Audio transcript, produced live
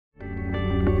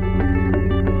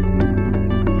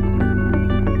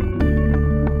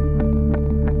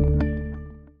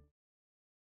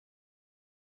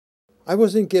I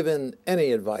wasn't given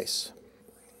any advice.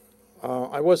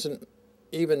 I wasn't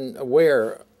even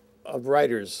aware of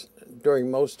writers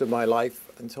during most of my life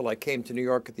until I came to New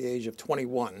York at the age of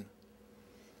 21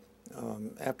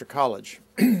 after college.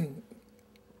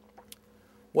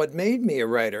 What made me a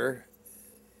writer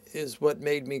is what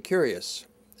made me curious.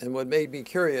 And what made me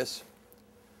curious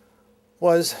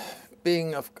was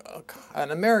being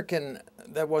an American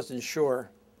that wasn't sure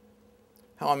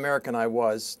how American I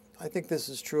was. I think this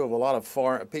is true of a lot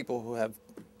of people who have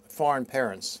foreign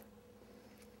parents.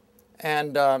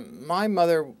 And my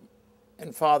mother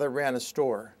and father ran a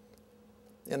store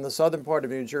in the southern part of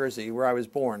New Jersey where I was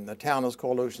born. The town is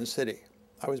called Ocean City.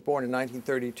 I was born in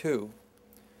 1932.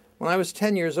 When I was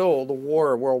 10 years old, the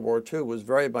war, World War II, was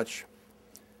very much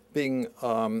being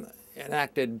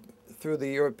enacted through the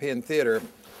European theater.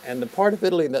 And the part of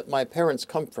Italy that my parents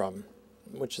come from,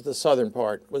 which is the southern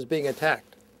part, was being attacked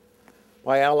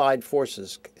by Allied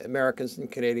forces, Americans and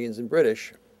Canadians and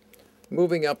British,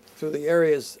 moving up through the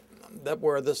areas that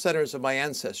were the centers of my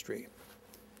ancestry.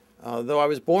 Though I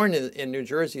was born in New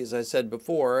Jersey, as I said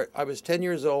before, I was 10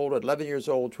 years old, 11 years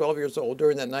old, 12 years old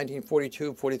during that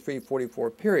 1942, 43, 44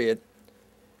 period.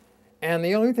 And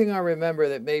the only thing I remember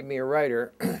that made me a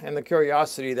writer, and the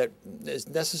curiosity that is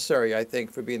necessary, I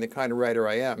think, for being the kind of writer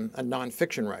I am, a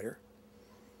nonfiction writer,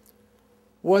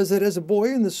 was that as a boy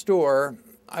in the store,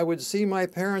 I would see my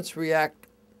parents react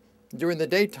during the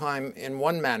daytime in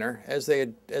one manner as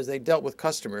they dealt with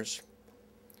customers.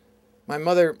 My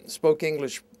mother spoke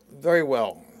English very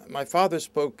well. My father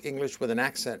spoke English with an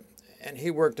accent, and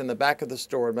he worked in the back of the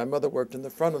store, and my mother worked in the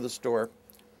front of the store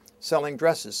selling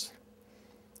dresses.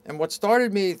 And what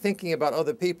started me thinking about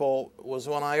other people was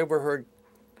when I overheard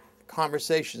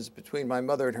conversations between my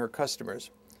mother and her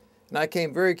customers. And I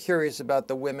became very curious about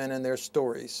the women and their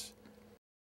stories.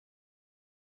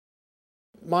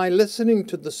 My listening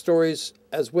to the stories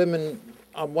as women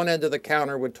on one end of the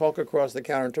counter would talk across the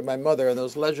counter to my mother in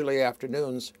those leisurely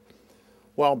afternoons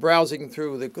while browsing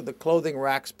through the clothing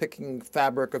racks, picking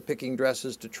fabric or picking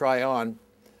dresses to try on,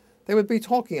 they would be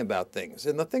talking about things.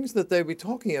 And the things that they'd be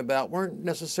talking about weren't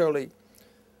necessarily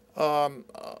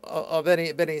of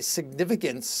any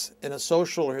significance in a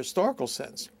social or historical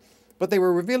sense, but they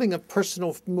were revealing of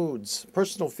personal moods,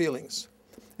 personal feelings.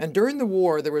 And during the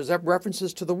war, there was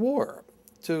references to the war,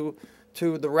 to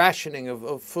the rationing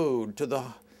of food, to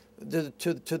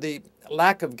the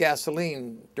lack of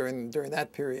gasoline during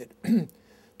that period,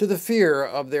 to the fear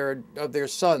of their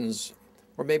sons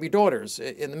or maybe daughters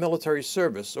in the military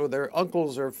service, or their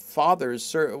uncles or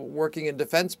fathers working in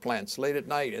defense plants late at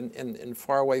night in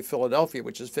faraway Philadelphia,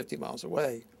 which is 50 miles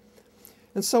away.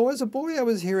 And so as a boy, I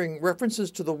was hearing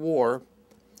references to the war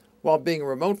while being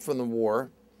remote from the war.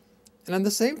 And at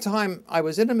the same time, I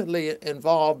was intimately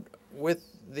involved with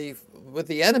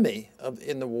the enemy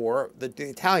in the war, the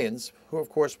Italians, who of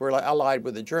course were allied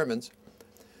with the Germans,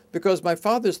 because my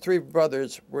father's three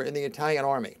brothers were in the Italian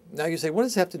army. Now you say, what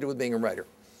does this have to do with being a writer?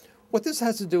 What this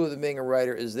has to do with being a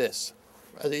writer is this.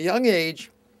 At a young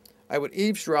age, I would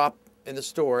eavesdrop in the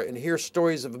store and hear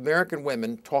stories of American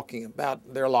women talking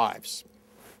about their lives.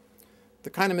 The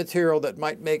kind of material that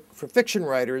might make, for fiction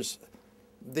writers,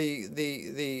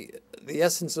 the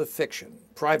essence of fiction,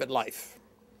 private life.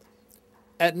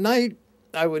 At night,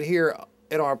 I would hear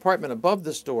in our apartment above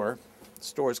the store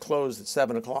is closed at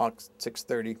 7 o'clock,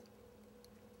 6:30.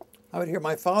 I would hear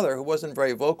my father, who wasn't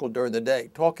very vocal during the day,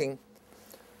 talking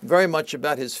very much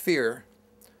about his fear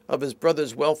of his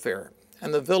brother's welfare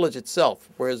and the village itself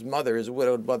where his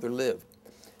widowed mother, lived.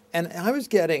 And I was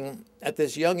getting, at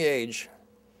this young age,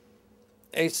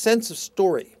 a sense of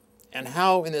story and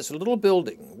how in this little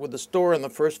building with the store on the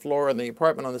first floor and the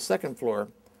apartment on the second floor,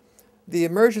 the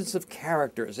emergence of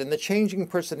characters and the changing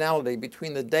personality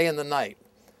between the day and the night.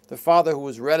 The father who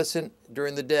was reticent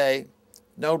during the day,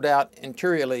 no doubt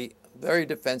interiorly very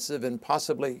defensive and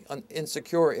possibly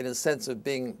insecure in his sense of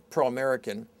being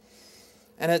pro-American.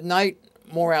 And at night,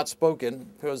 more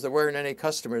outspoken because there weren't any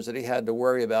customers that he had to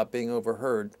worry about being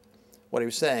overheard what he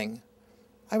was saying.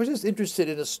 I was just interested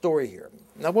in a story here.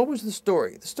 Now, what was the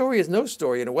story? The story is no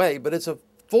story in a way, but it's a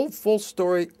full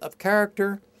story of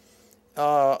character,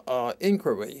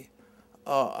 inquiry,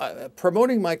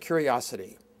 promoting my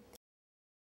curiosity.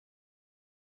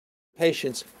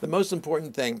 Patience, the most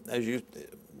important thing, as you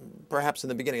perhaps in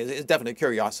the beginning, is definitely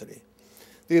curiosity.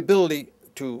 The ability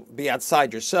to be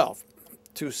outside yourself,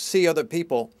 to see other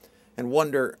people and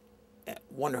wonder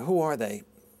who are they?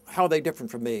 How are they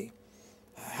different from me?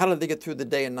 How do they get through the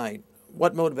day and night?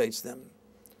 What motivates them?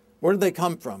 Where do they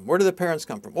come from? Where do their parents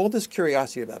come from? All this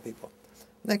curiosity about people.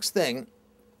 Next thing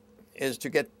is to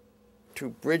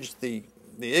bridge the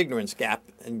ignorance gap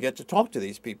and get to talk to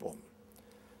these people.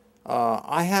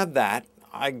 I have that.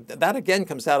 That again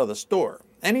comes out of the store.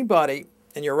 Anybody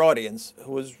in your audience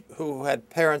who had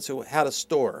parents who had a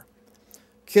store,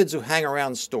 kids who hang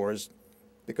around stores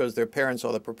because their parents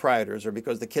are the proprietors or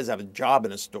because the kids have a job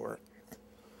in a store,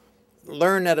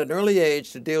 learn at an early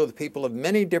age to deal with people of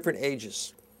many different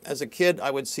ages. As a kid,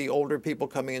 I would see older people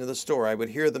coming into the store. I would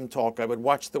hear them talk. I would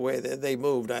watch the way they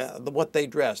moved, what they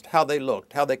dressed, how they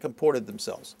looked, how they comported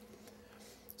themselves.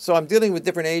 So I'm dealing with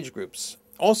different age groups.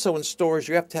 Also in stores,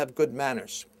 you have to have good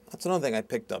manners. That's another thing I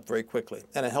picked up very quickly,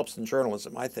 and it helps in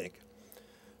journalism, I think.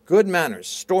 Good manners,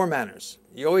 store manners.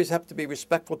 You always have to be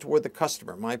respectful toward the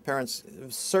customer. My parents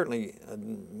certainly,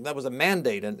 that was a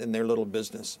mandate in their little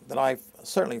business that I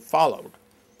certainly followed.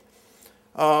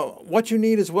 What you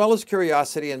need as well as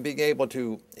curiosity and being able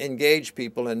to engage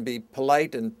people and be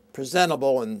polite and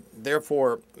presentable and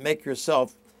therefore make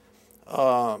yourself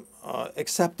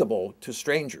acceptable to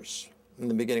strangers in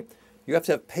the beginning. You have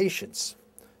to have patience.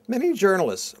 Many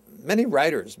journalists, many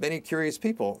writers, many curious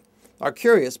people are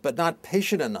curious but not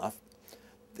patient enough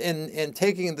in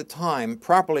taking the time,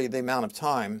 properly the amount of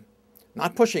time,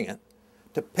 not pushing it,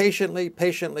 to patiently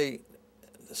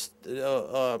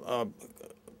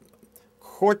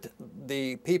court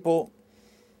the people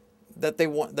that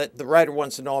that the writer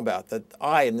wants to know about, that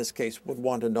I, in this case, would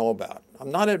want to know about.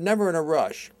 I'm never in a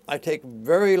rush. I take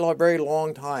very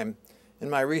long time in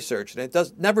my research, and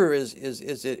it never is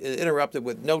interrupted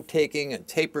with note-taking and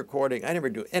tape recording. I never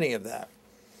do any of that.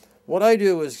 What I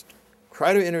do is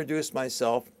try to introduce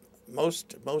myself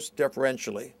most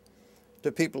deferentially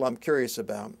to people I'm curious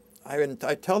about.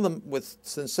 I tell them with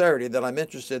sincerity that I'm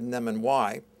interested in them and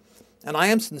why. And I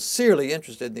am sincerely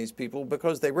interested in these people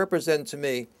because they represent to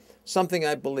me something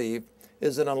I believe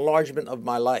is an enlargement of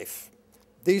my life.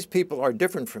 These people are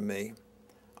different from me.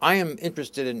 I am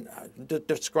interested in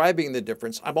describing the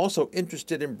difference. I'm also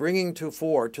interested in bringing to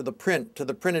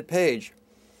the printed page,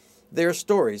 their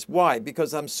stories. Why?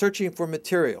 Because I'm searching for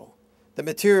material. The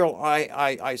material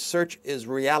I search is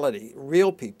reality,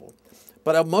 real people.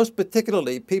 But most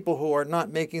particularly, people who are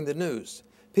not making the news,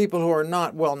 people who are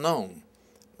not well known.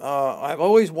 I've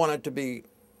always wanted to be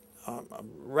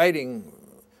writing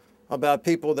about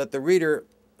people that the reader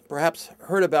perhaps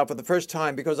heard about for the first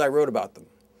time because I wrote about them.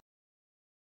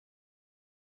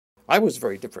 I was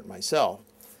very different myself.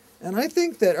 And I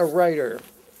think that a writer,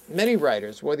 many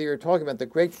writers, whether you're talking about the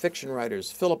great fiction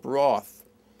writers, Philip Roth,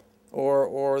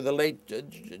 or the late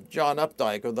John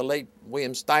Updike, or the late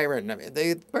William Styron, I mean,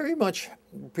 they very much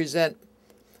present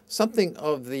something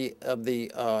of the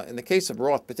in the case of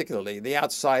Roth particularly, the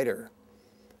outsider.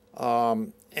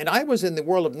 And I was in the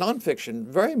world of nonfiction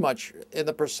very much in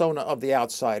the persona of the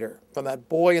outsider, from that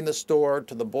boy in the store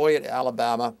to the boy at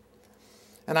Alabama.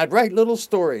 And I'd write little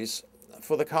stories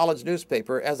for the college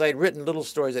newspaper, as I'd written little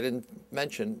stories I didn't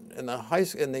mention in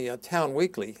the town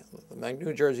weekly, my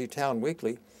New Jersey town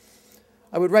weekly.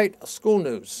 I would write school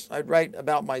news. I'd write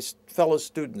about my fellow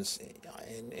students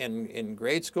in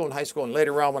grade school and high school, and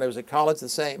later on when I was at college, the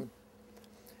same.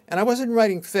 And I wasn't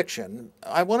writing fiction.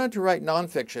 I wanted to write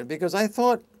nonfiction because I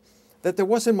thought that there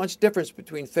wasn't much difference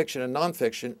between fiction and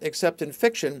nonfiction, except in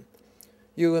fiction,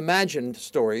 you imagined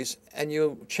stories and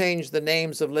you changed the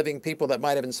names of living people that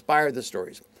might have inspired the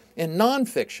stories. In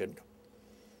nonfiction,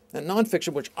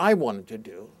 which I wanted to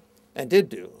do, and did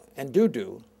do, and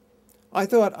do, I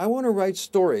thought, I want to write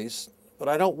stories, but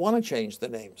I don't want to change the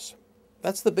names.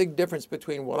 That's the big difference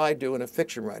between what I do and a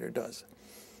fiction writer does.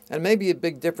 And maybe a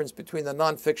big difference between the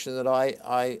nonfiction that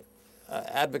I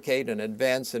advocate and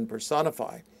advance and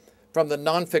personify from the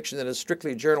nonfiction that is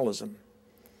strictly journalism.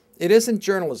 It isn't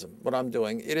journalism, what I'm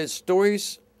doing. It is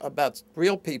stories about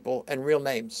real people and real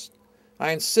names.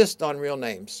 I insist on real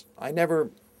names. I never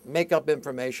make up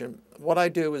information. What I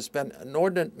do is spend an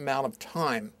inordinate amount of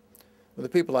time with the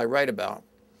people I write about.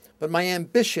 But my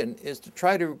ambition is to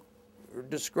try to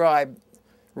describe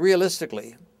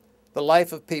realistically the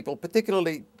life of people,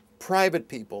 particularly private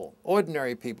people,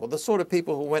 ordinary people, the sort of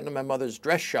people who went to my mother's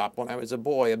dress shop when I was a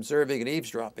boy, observing and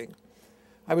eavesdropping.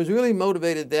 I was really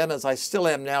motivated then, as I still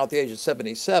am now at the age of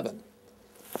 77,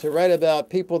 to write about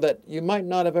people that you might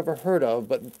not have ever heard of,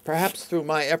 but perhaps through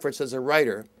my efforts as a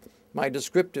writer, my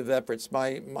descriptive efforts,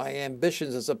 my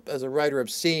ambitions as a writer of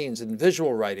scenes and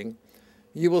visual writing,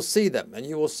 you will see them, and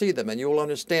you will see them, and you will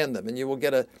understand them, and you will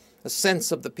get a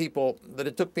sense of the people that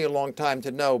it took me a long time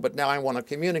to know, but now I want to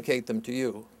communicate them to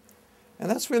you. And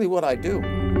that's really what I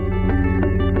do.